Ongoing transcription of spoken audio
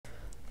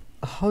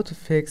how to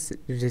fix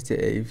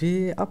GTA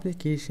V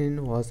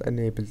application was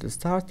unable to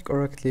start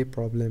correctly.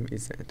 Problem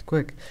isn't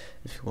quick.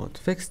 If you want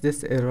to fix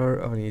this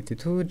error, all you need to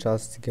do,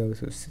 just go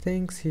to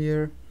settings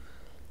here.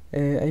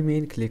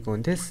 Click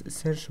on this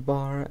search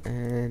bar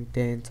and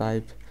then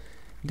type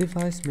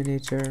device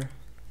manager.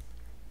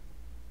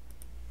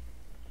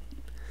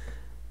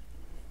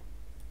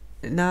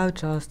 Now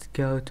just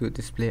go to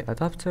display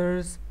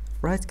adapters,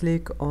 right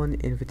click on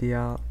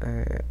NVIDIA,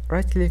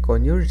 right click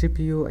on your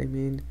GPU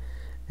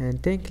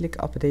and then click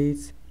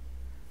update,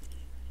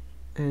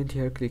 and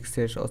here click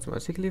search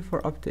automatically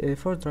for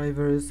for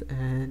drivers,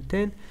 and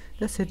then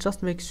that's it.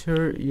 Just make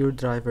sure your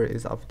driver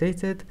is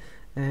updated,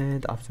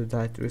 and after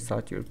that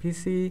restart your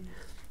PC.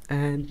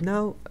 And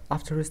now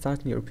after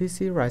restarting your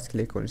PC, right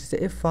click on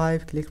GTA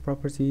 5, click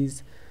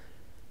properties,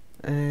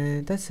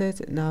 and that's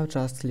it. Now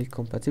just click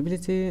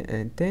compatibility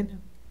and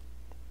then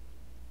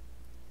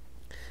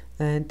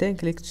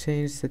click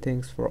change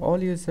settings for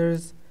all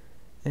users,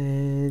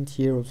 and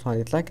here we'll find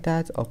it like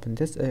that. Open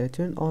this,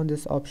 turn on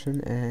this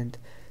option and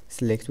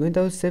select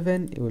Windows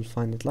 7. You will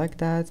find it like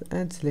that,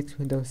 and select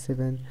Windows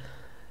 7,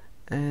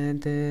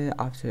 and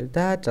after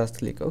that just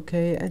click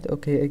OK and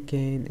OK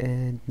again,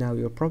 and now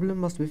your problem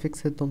must be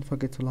fixed. Don't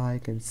forget to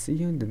like, and see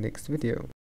you in the next video.